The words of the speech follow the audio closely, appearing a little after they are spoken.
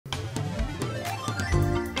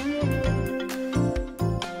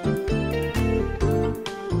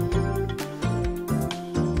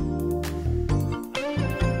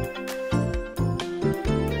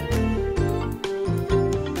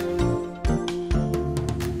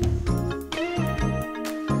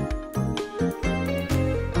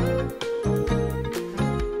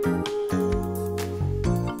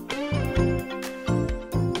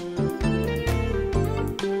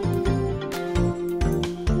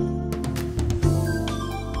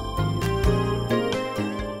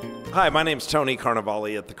Hi, my name's Tony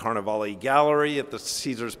Carnevale at the Carnevale Gallery at the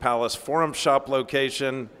Caesars Palace Forum Shop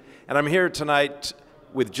location. And I'm here tonight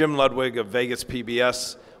with Jim Ludwig of Vegas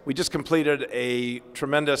PBS. We just completed a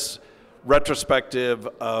tremendous retrospective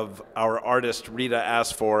of our artist, Rita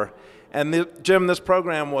Asfour. And Jim, this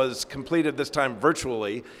program was completed this time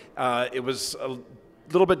virtually. It was a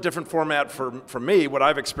little bit different format for me, what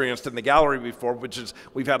I've experienced in the gallery before, which is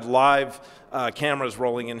we've had live cameras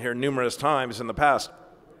rolling in here numerous times in the past.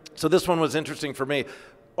 So this one was interesting for me.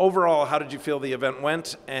 Overall, how did you feel the event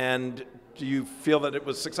went, and do you feel that it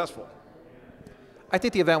was successful? I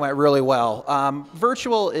think the event went really well.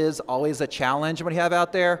 Virtual is always a challenge when you have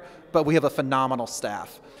out there, but we have a phenomenal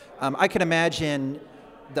staff. I can imagine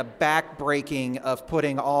the back-breaking of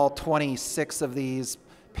putting all 26 of these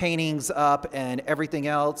paintings up and everything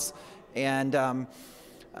else. And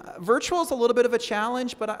virtual is a little bit of a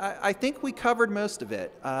challenge, but I think we covered most of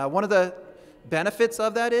it. One of the benefits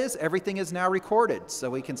of that is everything is now recorded,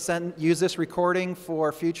 so we can use this recording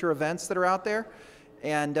for future events that are out there.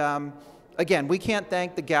 And again, we can't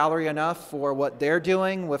thank the gallery enough for what they're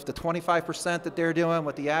doing with the 25% that they're doing,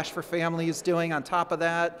 what the Asfour family is doing on top of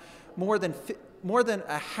that. More than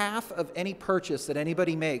a half of any purchase that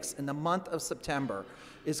anybody makes in the month of September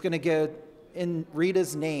is going to go in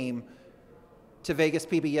Rita's name to Vegas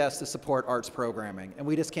PBS to support arts programming, and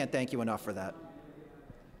we just can't thank you enough for that.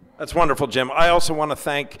 That's wonderful, Jim. I also want to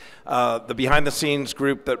thank the behind-the-scenes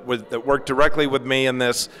group that worked directly with me in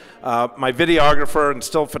this. My videographer and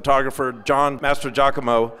still photographer, John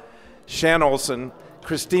Mastrogiacomo, Shan Olson,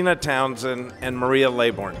 Christina Townsend, and Maria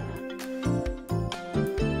Laybourne.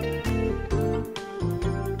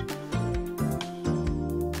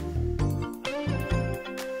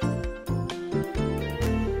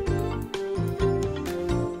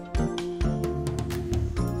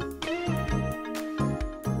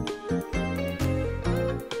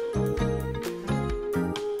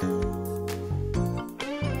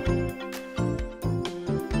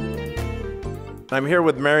 I'm here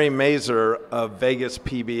with Mary Mazur of Vegas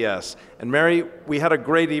PBS. And Mary, we had a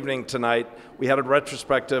great evening tonight. We had a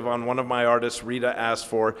retrospective on one of my artists, Rita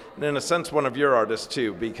Asfour, and in a sense one of your artists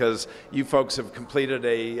too, because you folks have completed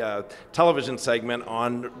a television segment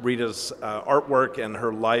on Rita's artwork and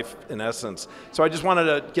her life in essence. So I just wanted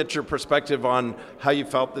to get your perspective on how you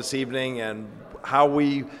felt this evening and how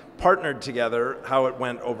we partnered together, how it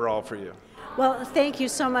went overall for you. Well, thank you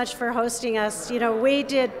so much for hosting us. You know, we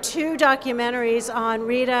did 2 documentaries on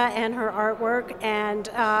Rita and her artwork, and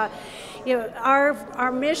you know,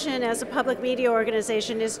 our mission as a public media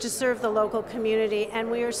organization is to serve the local community,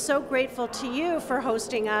 and we are so grateful to you for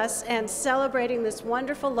hosting us and celebrating this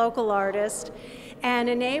wonderful local artist and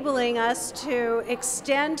enabling us to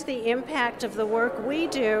extend the impact of the work we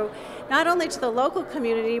do, not only to the local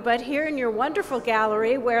community, but here in your wonderful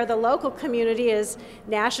gallery where the local community is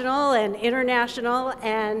national and international,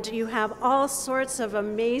 and you have all sorts of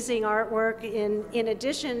amazing artwork in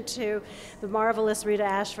addition to the marvelous Rita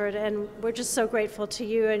Asfour, and we're just so grateful to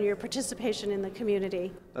you and your participation in the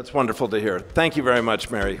community. That's wonderful to hear. Thank you very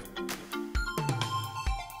much, Mary.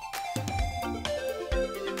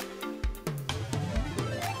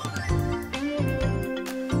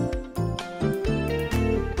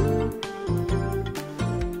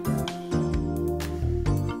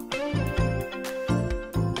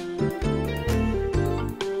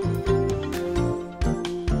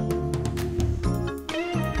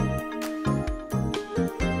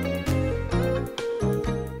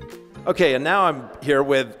 Okay, and now I'm here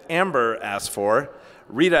with Amber Asfour,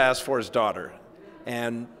 Rita Asfour's daughter.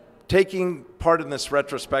 And taking part in this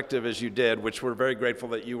retrospective as you did, which we're very grateful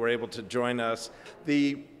that you were able to join us,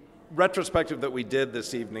 the retrospective that we did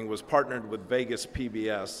this evening was partnered with Vegas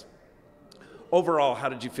PBS. Overall, how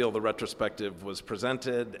did you feel the retrospective was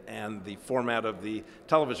presented and the format of the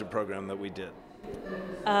television program that we did?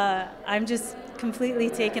 I'm just completely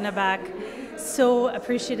taken aback, so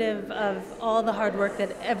appreciative of all the hard work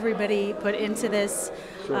that everybody put into this,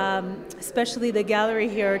 especially the gallery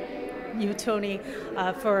here, you, Tony,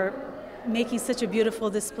 for making such a beautiful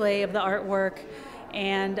display of the artwork,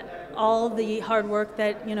 and all the hard work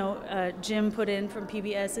that Jim put in from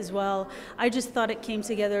PBS as well. I just thought it came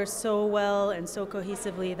together so well and so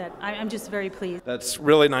cohesively that I'm just very pleased. That's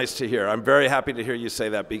really nice to hear. I'm very happy to hear you say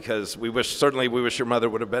that, because certainly we wish your mother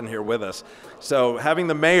would have been here with us. So having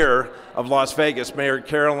the mayor of Las Vegas, Mayor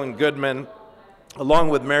Carolyn Goodman, along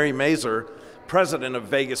with Mary Mazur, president of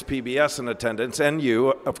Vegas PBS, in attendance, and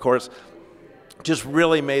you, of course, just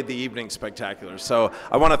really made the evening spectacular. So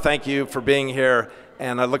I want to thank you for being here,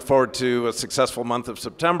 and I look forward to a successful month of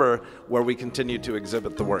September where we continue to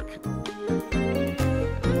exhibit the work.